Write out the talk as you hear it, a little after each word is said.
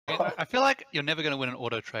I feel like you're never going to win an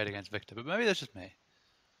auto trade against Victor, but maybe that's just me.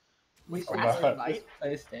 Wait, I'm has not- Ignite? Just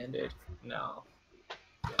play standard. No.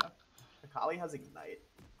 Yeah. Akali has Ignite.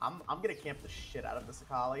 I'm gonna camp the shit out of this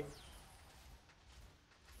Akali.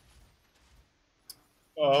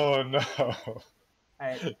 Oh no.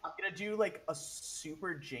 Alright, I'm gonna do like a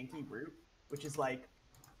super janky route, which is like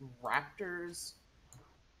Raptors,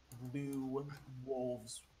 blue,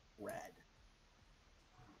 wolves, red.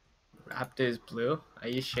 Raptors blue. Are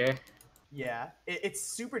you sure? Yeah, it's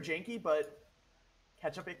super janky, but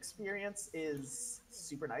catch-up experience is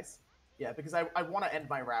super nice. Yeah, because I want to end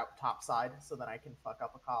my route topside so that I can fuck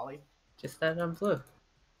up Akali. Just that I'm blue.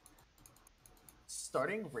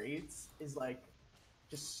 Starting raids is like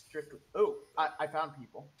just strictly. Oh, I found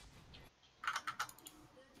people.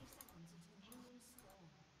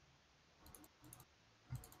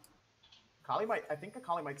 Akali might. I think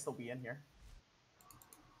Akali might still be in here.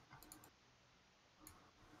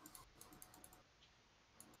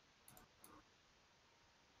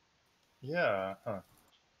 Yeah. Huh.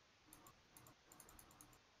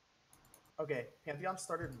 Okay, Pantheon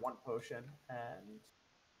started one potion and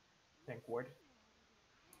Pink Ward.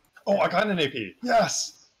 Oh, I got an AP.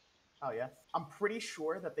 Yes. Oh yeah, I'm pretty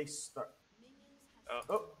sure that they start.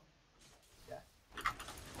 Oh, yeah.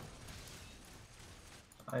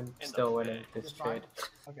 I'm the still winning way. this You're fine? trade.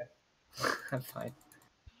 Okay. I'm fine.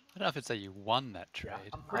 I don't know if it's that you won that Yeah, trade.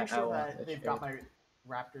 I'm pretty I sure want that the they've got my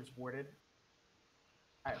Raptors warded.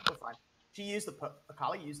 Alright, we're fine. She used the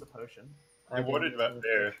Akali used the potion. I warded that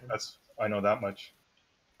there. That's I know that much.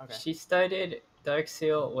 Okay. She started Dark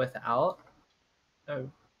Seal without a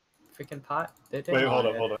freaking pot, did it? Wait, hold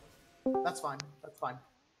up, hold up. That's fine. That's fine.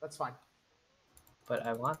 That's fine. But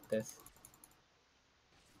I want this.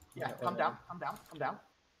 Yeah, come down. Come down. Come down.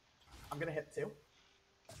 I'm gonna hit two.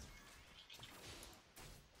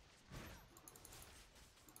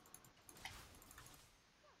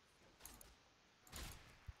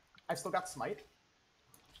 I've still got smite.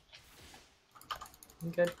 I'm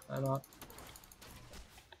good. I'm out.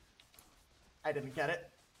 I didn't get it.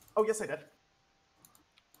 Oh, yes, I did.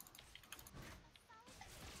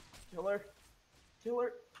 Killer.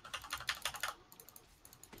 Killer.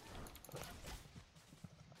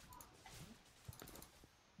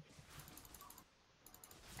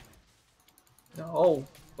 No.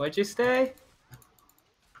 Where'd you stay?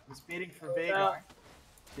 I was waiting for Veigar. No.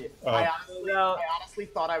 Yeah, Oh. I No. honestly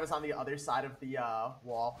thought I was on the other side of the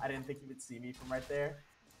wall. I didn't think he would see me from right there.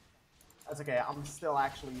 That's okay. I'm still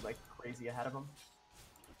actually like crazy ahead of him.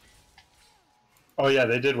 Oh yeah,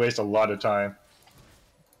 they did waste a lot of time.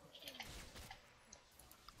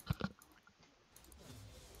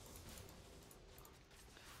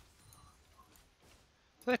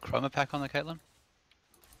 Is there a chroma pack on the Caitlyn?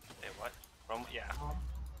 Hey, what? From yeah.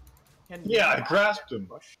 Can Yeah, I you grasped him.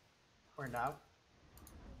 push or no?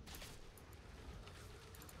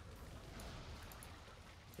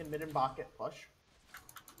 Can mid and bot get push?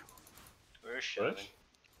 We're shoving. Push?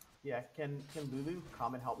 Yeah. Can Lulu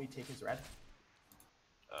come and help me take his red?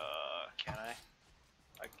 Can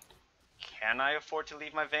I? Can I afford to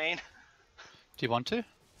leave my vein? Do you want to?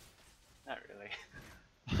 Not really.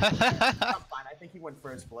 I'm fine. I think he went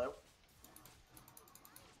for his blue.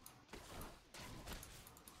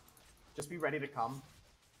 Just be ready to come.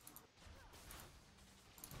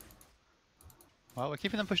 Well, we're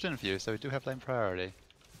keeping them pushed in for you, so we do have lane priority.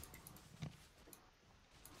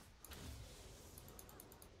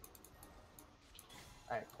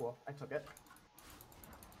 Alright, cool. I took it.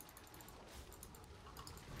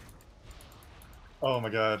 Oh my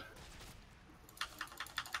god.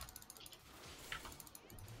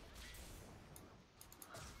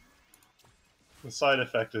 The side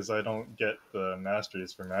effect is I don't get the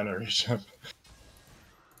masteries for mana regen.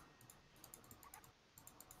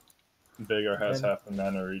 Veigar has half the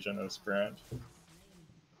mana regen as Brand.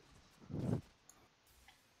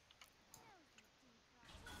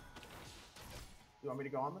 You want me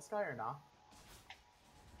to go on this guy or not?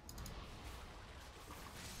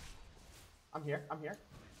 I'm here. I'm here.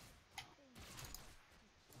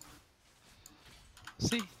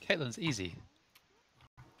 See, Caitlyn's easy.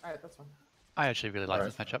 Alright, that's fine. I actually really like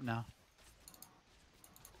Alright. this matchup now.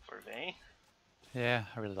 For vein? Yeah,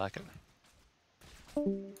 I really like it.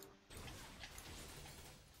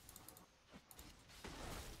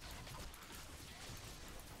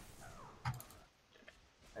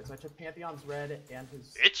 Alright, so I took Pantheon's red and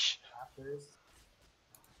his Bitch! Raptors.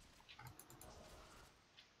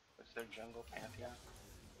 What's their jungle Pantheon?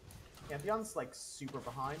 Pantheon's like super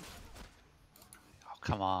behind. Oh,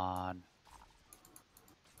 come on.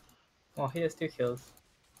 Well, he has 2 kills.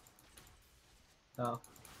 Oh.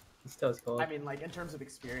 He still has gold. I mean, like, in terms of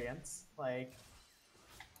experience, like,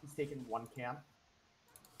 he's taken 1 camp.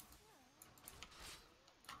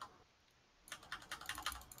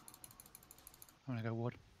 I'm gonna go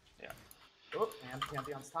wood. Oh, and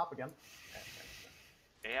Pantheon's top again.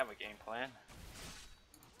 They have a game plan.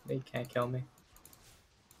 They can't kill me.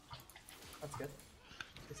 That's good.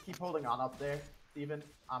 Just keep holding on up there, Steven.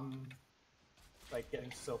 I'm, like,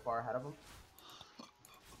 getting so far ahead of him.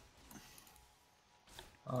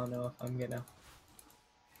 I don't know if I'm gonna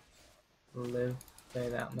live there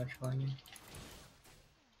that much longer.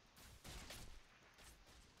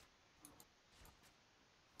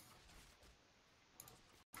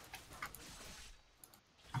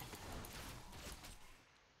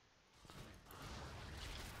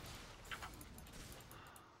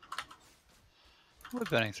 We're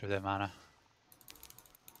burning through their mana.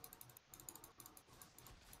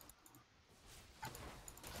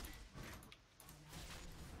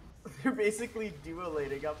 They're basically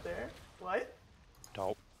duelating up there. What?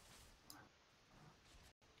 Dope.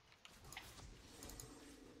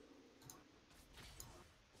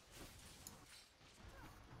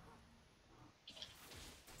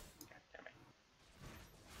 God damn it.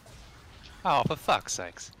 Oh, for fuck's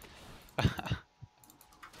sakes.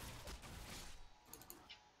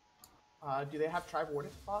 Do they have Tribe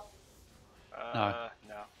Warden spot? No.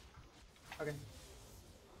 Okay.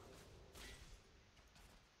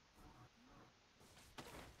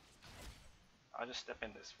 I'll just step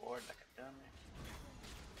in this ward like a dummy.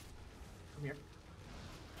 Come here.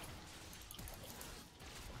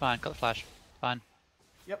 Fine, got the flash. Fine.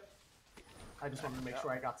 Yep. I just wanted to make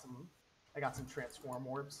sure I got some transform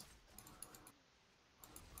orbs.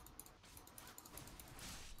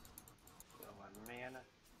 Still 1 mana.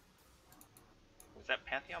 Was that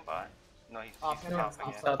Pantheon bot? No, he's Pantheon's top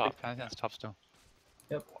again. top. Top, Pantheon's top still.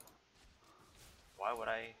 Yep. Why would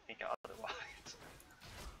I think otherwise?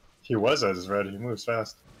 He was as red. He moves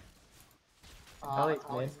fast. Probably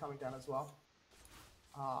Ollie's mid. coming down as well.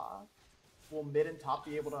 Will mid and top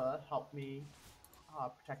be able to help me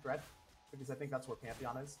protect red? Because I think that's where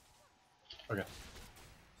Pantheon is. Okay.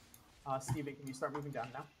 Steven, can you start moving down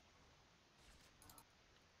now?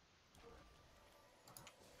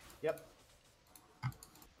 Yep.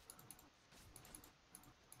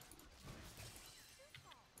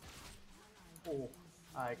 Oh,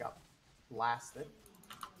 I got blasted.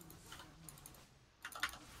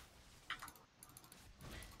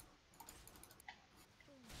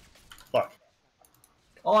 Fuck.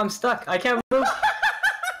 Oh, I'm stuck. I can't move.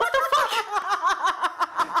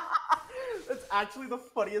 That's actually the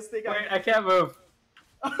funniest thing Wait, I can't move.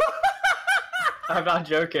 I'm not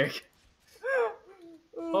joking.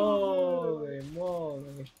 Holy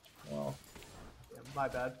moly. Well, Yeah, my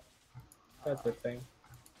bad. that's a thing.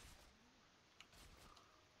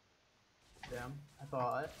 Damn, I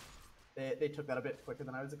thought they took that a bit quicker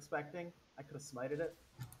than I was expecting. I could have smited it.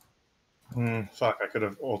 Fuck, I could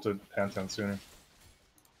have ulted Pantheon sooner.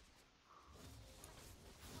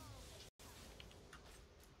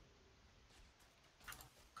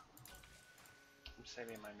 I'm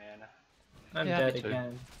saving my mana. I'm Yeah, dead me too.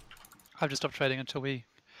 again. I've just stopped trading until we...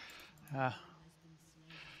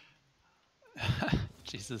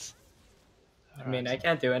 Jesus. I mean, I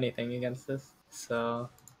can't do anything against this, so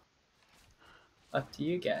up to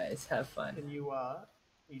you guys. Have fun. Can you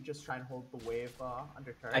just try and hold the wave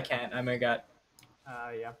under turret? I can't. I'm a gut.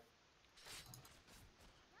 Yeah.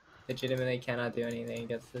 Legitimately cannot do anything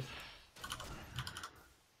against this.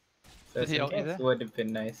 So Did he some ult you ganks there? would have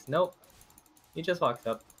been nice. Nope. He just walked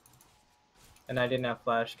up. And I didn't have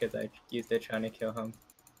flash because I used it trying to kill him.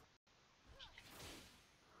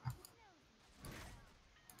 I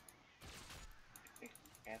think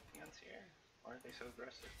Pantheon's here. Why are they so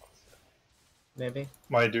aggressive? Also? Maybe.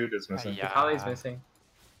 My dude is missing. Yeah. Kali's missing.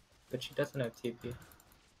 But she doesn't have TP.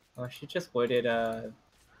 Oh, she just wooded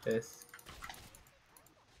this.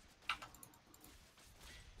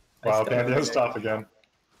 I Wow, still don't Pantheon's think- top again.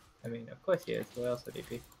 I mean, of course he is. Who else would he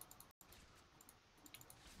be?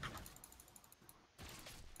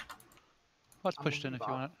 What's I'm pushed in moving if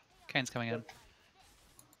you bot. want it? Kane's coming in. Yep.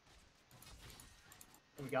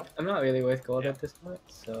 Here we go. I'm not really worth gold Yeah. at this point,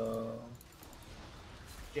 so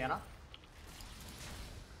Janna.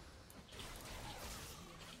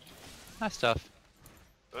 Nice stuff.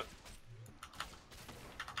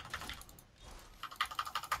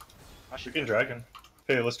 I should Freaking dragon.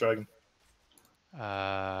 Payless dragon.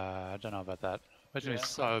 I don't know about that. We're gonna be Yeah.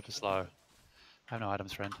 so slow. I have no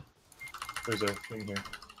items, friend. There's a thing here.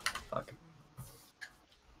 fuck.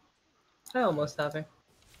 I almost have her.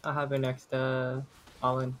 I'll have her next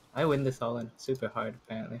All in. I win this all in super hard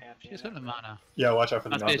apparently. Pantheon She's got the at mana. Yeah, watch out for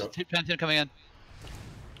the That's knockout. it. Pantheon coming in.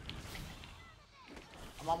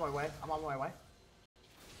 I'm on my way. I'm on my way.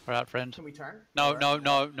 We're out, friend. Can we turn? No, Or- no,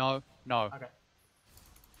 no, no, no. Okay.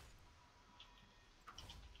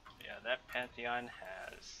 Yeah, that Pantheon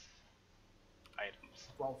has items.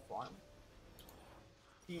 Well fun.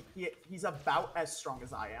 He's about as strong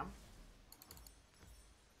as I am.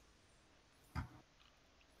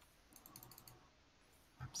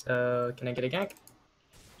 So can I get a gank?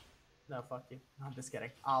 No, fuck you. I'm just kidding.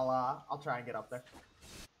 I'll try and get up there.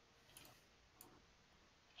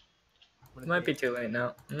 It might be too late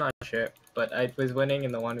now. I'm not sure, but I was winning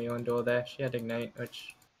in the 1v1 duel there. She had ignite,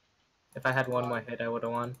 which if I had one more hit, I would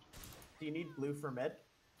have won. Do you need blue for mid?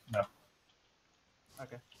 No.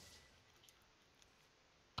 Okay.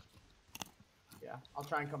 Yeah, I'll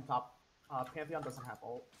try and come top. Pantheon doesn't have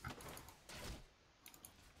ult.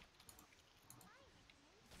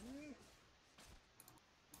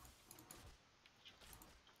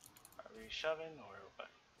 Are we shoving or what?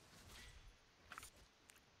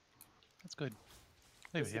 That's good.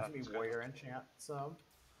 Leave This it here. gives me that's good. warrior enchant, so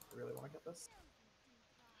I really want to get this.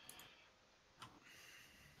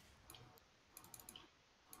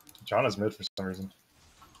 Janna's mid for some reason.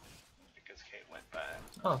 Because Kate went bad.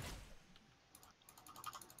 Oh.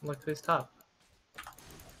 Look who's top.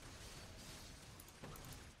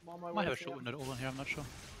 I'm on my Might way have a to short you. window all in here, I'm not sure.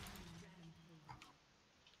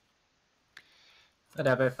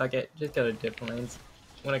 Whatever, fuck it. Just go to different lanes.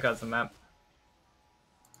 When it got the map.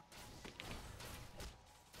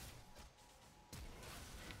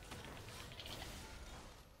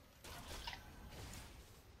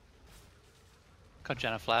 Got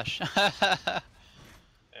Janna flash.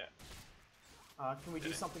 Can we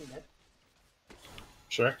do something mid?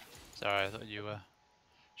 Sure. Sorry, I thought you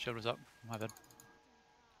shield was up. My bad.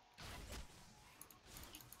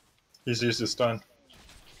 He's used his stun.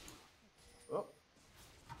 Oh,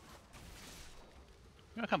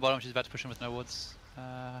 You know, come bottom, she's about to push in with no wards.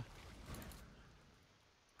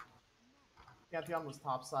 Pantheon was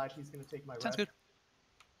top side. He's gonna take my Sounds red. good.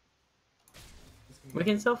 He's gonna We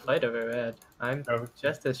get- can still fight over red. I'm Oh.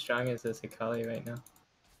 just as strong as this Akali right now.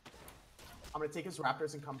 I'm gonna take his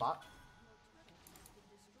raptors and come bot.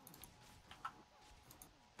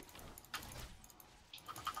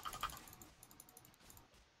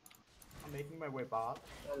 I'm making my way bot.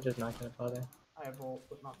 I'm just not gonna bother. I have ult,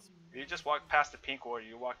 but not. You just walked past the pink ward.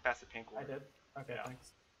 You walked past the pink I ward. did. Okay, Yeah.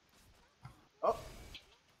 thanks. Oh,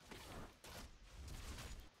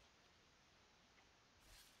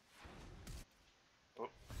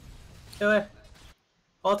 Kill her!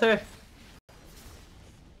 Alter!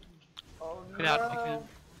 oh Get out, no! make it-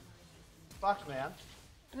 Fuck, man.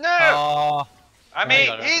 No! Oh, I Oh, mean,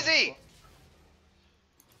 got it. easy!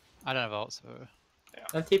 I don't have ult, so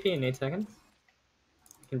I'm TP in 8 seconds.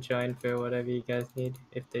 You can join for whatever you guys need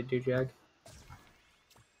if they do drag.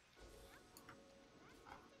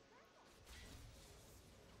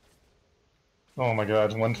 Oh my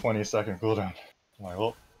god, 120-second cooldown. My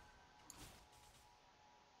ult.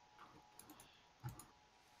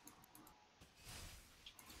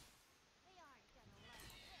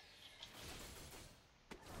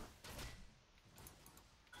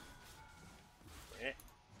 Eh.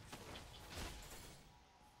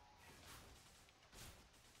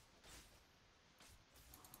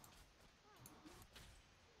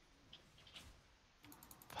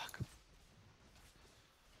 fuck.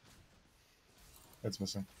 It's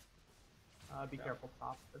missing. Be careful,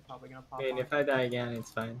 top. They're probably gonna pop. I mean, on. if I die again,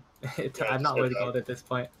 it's fine. Yeah, I'm not just worried go about it at this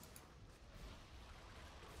point.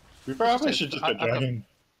 We probably just- should just I- get I've got- dragon.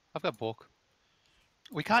 I've got Bork.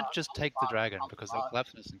 We can't just I'll take the bot, dragon I'll because they'll bot.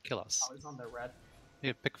 collapse on us and kill us. Akali's on their red. You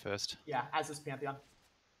need to pick first. Yeah, as is Pantheon.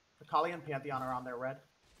 Akali and Pantheon are on their red.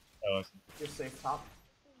 Oh, You're safe top.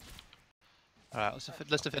 Alright,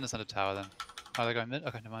 let's defend this under tower then. Oh, they're going mid?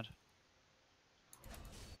 Okay, never mind.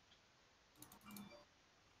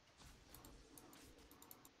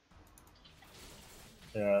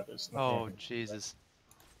 yeah, there's Oh, nothing. Jesus.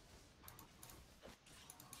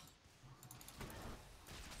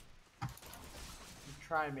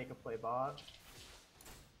 Try and make a play bot.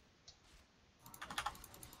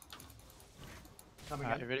 Coming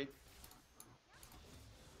Alright, in. you ready?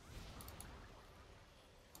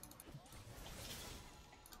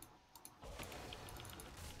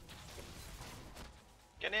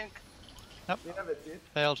 Get in. We have it, dude.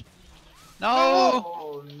 Failed. No!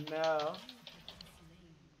 Oh no.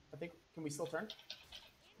 I think. Can we still turn?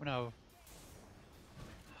 No.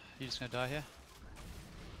 You just gonna die here?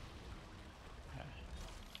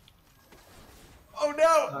 Oh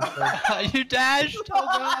no! Okay. You dashed!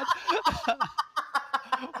 Oh god!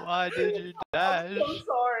 Why did you dash? I'm so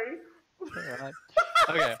sorry. Alright.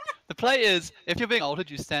 Okay. The play is, if you're being altered,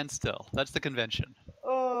 you stand still. That's the convention.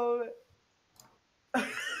 Oh.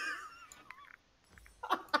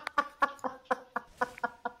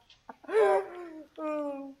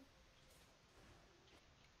 Oh.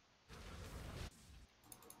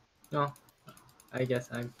 No, I guess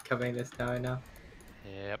I'm covering this tower now.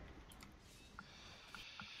 Yep.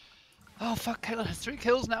 Oh fuck, Caitlyn has 3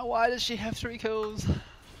 kills now. Why does she have 3 kills?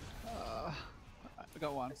 I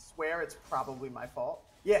got 1. I swear it's probably my fault.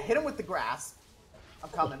 Yeah, hit him with the grass. I'm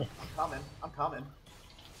coming. I'm coming. I'm coming.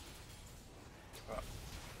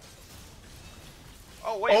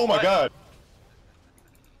 Oh wait. Oh my what? god!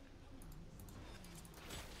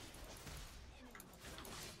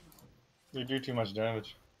 You do too much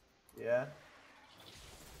damage. Yeah.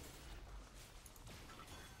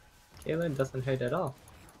 Kaylin doesn't hurt at all.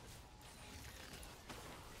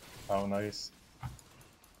 Oh, nice. Am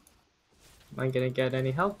I gonna get any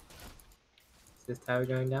help? Is this tower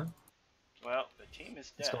going down? Well, the team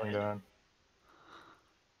is dead. It's going down.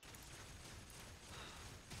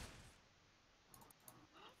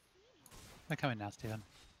 They're coming now, Steven.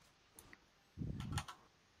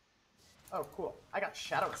 Oh, cool. I got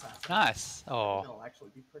Shadow Assassin. Nice. Oh. That'll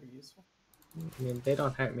actually be pretty useful. I mean, they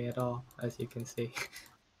don't hurt me at all, as you can see.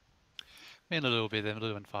 Me and Lulu will be there.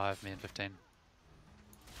 Lulu in 5, me in 15.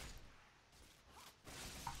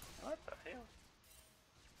 What the hell?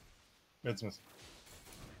 Mid's missing.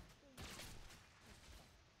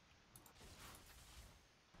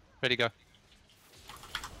 Ready, go.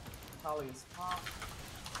 Kali is top.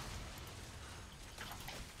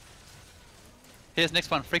 Here's next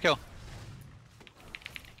one. Free kill.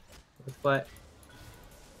 With what?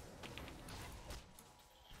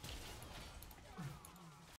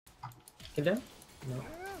 Get down? No.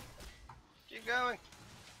 Keep going.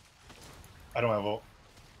 I don't have ult.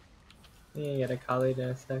 You can get a Kali in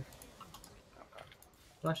a sec. Okay.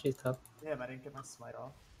 Well, she's top. Damn, I didn't get my smite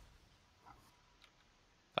off.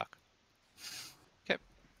 Fuck. Okay.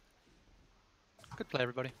 Good play,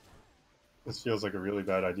 everybody. This feels like a really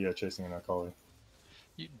bad idea chasing an Akali.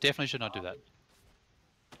 You definitely should not do that.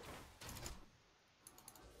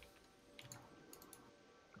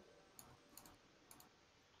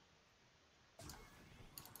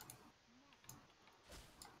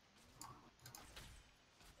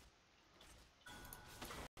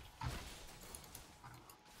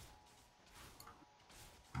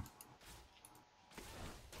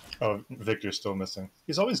 Oh, Victor's still missing.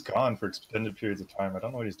 He's always gone for extended periods of time. I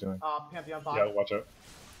don't know what he's doing. Pantheon bot. Yeah, watch out.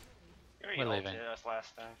 You We're already leaving. ulted us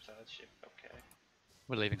last time, so that should be okay.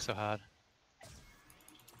 We're leaving so hard.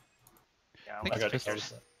 Yeah, I think I'm I got it's it.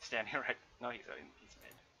 just- standing right. No, he's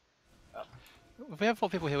mid. If we have 4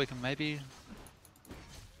 people here, we can maybe...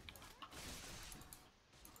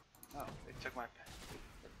 Oh, they took my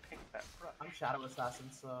pink that brush. I'm Shadow Assassin,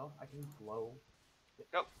 so I can blow.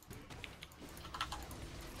 Go.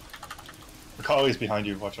 Akali's behind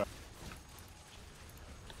you, watch out.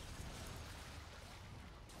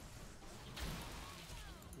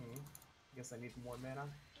 I guess I need more mana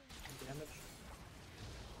and damage.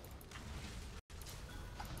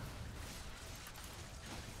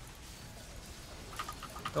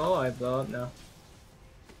 Oh, I blow up now.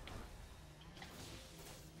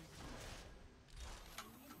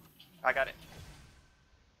 I got it.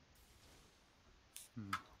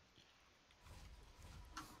 Hmm.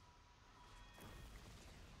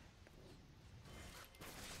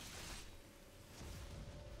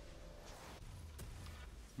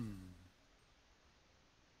 Hmm.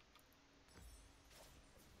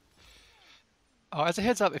 Oh, as a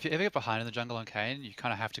heads up, if you ever get behind in the jungle on Kayn, you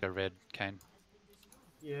kind of have to go red, Kayn.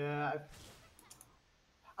 Yeah,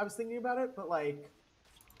 I was thinking about it, but like,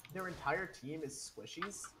 their entire team is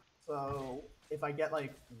squishies. So if I get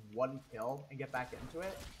like 1 kill and get back into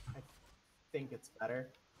it, I think it's better.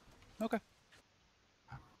 Okay.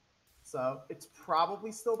 So it's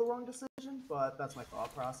probably still the wrong decision, but that's my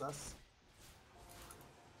thought process.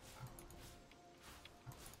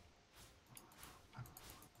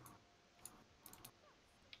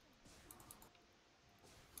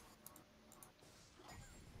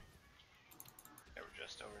 They were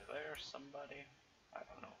just over there, somebody. I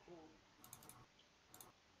don't know who.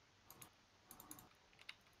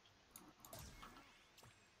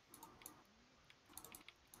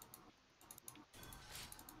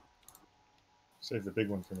 Save the big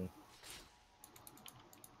one for me.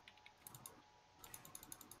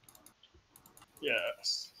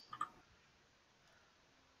 Yes.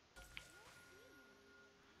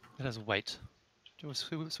 It has weight. Do you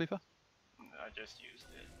want a sweeper? I just used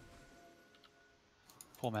it.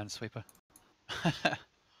 4-man sweeper.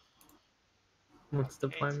 What's the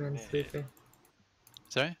It's point, man, mid. Sleepy?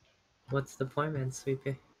 Sorry? What's the point, man,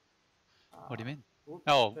 Sleepy? What do you mean? Oop,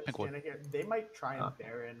 Oh, there's pink ward. Janet here. They might try and Okay.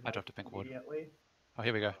 Baron I dropped a pink ward. immediately. Oh,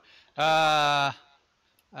 here we go. Always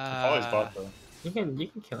bought though. You can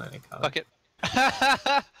kill any color. Fuck it.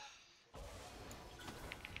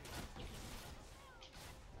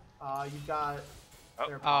 You got. Oh.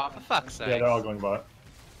 their Oh, bot for on fuck's point. Yeah, sake. they're all going bot.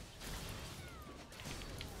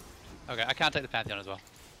 Okay, I can't take the Pantheon as well.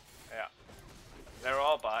 Yeah. They're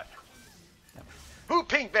all bot. Who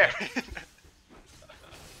pink Baron?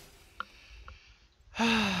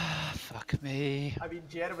 Fuck me. I mean,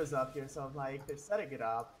 Janet was up here, so I'm like, they're setting it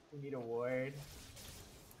up. We need a ward.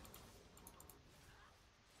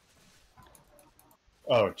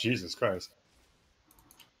 Oh, Jesus Christ.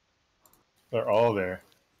 They're all there.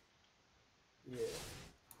 Yeah.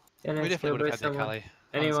 Dennis, We definitely would have had the someone. Kali.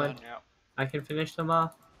 Anyone. yeah. I can finish them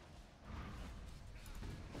off.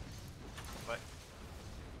 But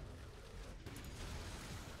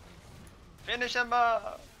finish him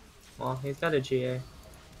up. Well, he's got a GA.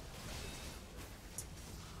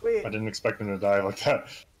 Wait, I didn't expect him to die like that.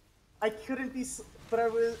 I couldn't be,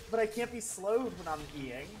 but I can't be slowed when I'm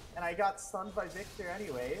Eing, and I got stunned by Victor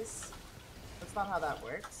anyways. That's not how that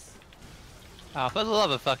works. Oh, for the love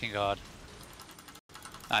of fucking god.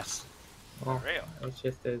 Nice. Well, For real. it's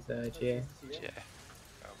just his GA. Yeah.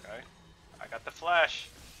 Okay. I got the flash.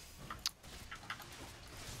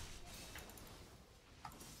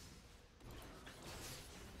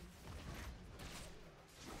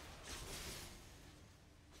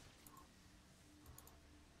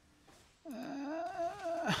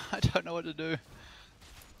 I don't know what to do.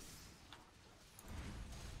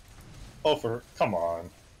 Oh, come on.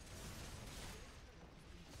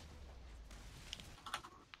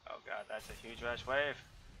 Oh god, that's a huge rush wave.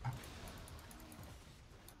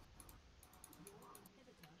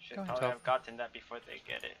 Should Going probably top. have gotten that before they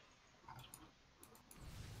get it.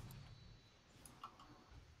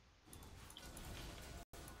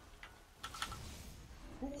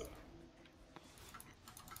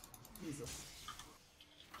 Jesus.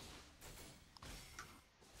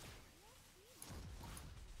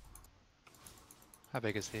 How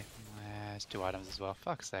big is he? It's 2 items as well.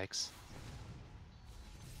 Fuck's sakes.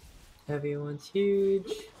 Everyone's huge.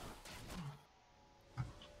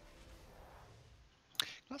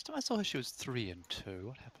 Last time I saw her, she was 3 and 2.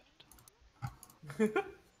 What happened?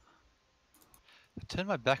 I turned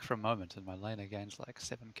my back for a moment and my laner gains like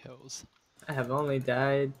 7 kills. I have only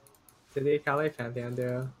died to the Akali Pantheon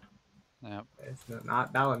duo. Yep. It's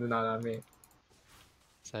not that one's not on me.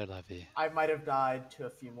 So la vie. I might have died to a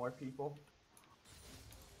few more people.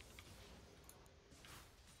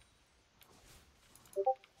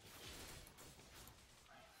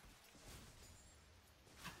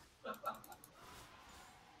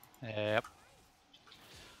 Yep.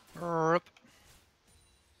 Rip.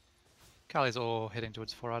 Kali's all heading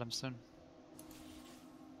towards 4 items soon.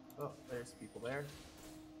 Oh, there's people there.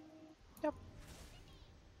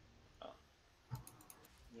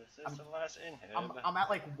 This is the last inhib. I'm at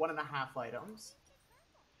like 1.5 items.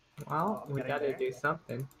 Well, Oh, I'm we getting gotta there. do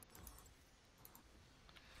something.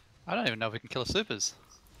 I don't even know if we can kill the supers.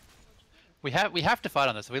 We have to fight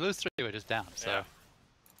on this. If we lose 3, we're just down. So Yeah.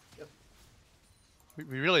 Yep. we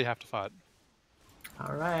really have to fight.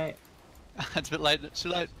 Alright. It's a bit late. It's too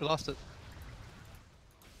late. We lost it.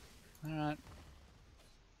 All right.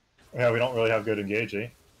 Yeah, we don't really have good engage, eh?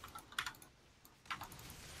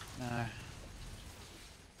 No.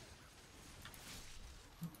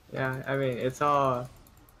 Yeah, I mean, it's all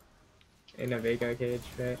in a Vega cage,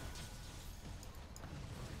 right?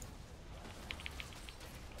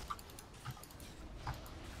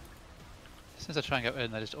 As soon as I try and go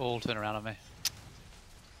in, they just all turn around on me.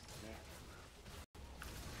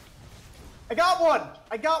 I got one!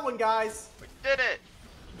 I got one, guys! We did it!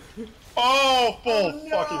 Oh, full Oh,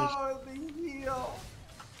 fucking. no, the heal!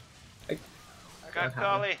 I got What happened?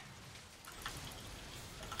 Kali.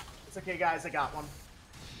 It's okay, guys, I got one.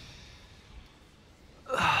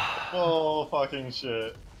 Full fucking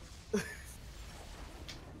shit.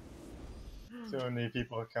 Too many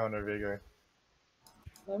people counter Vigor.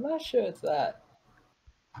 I'm not sure it's that.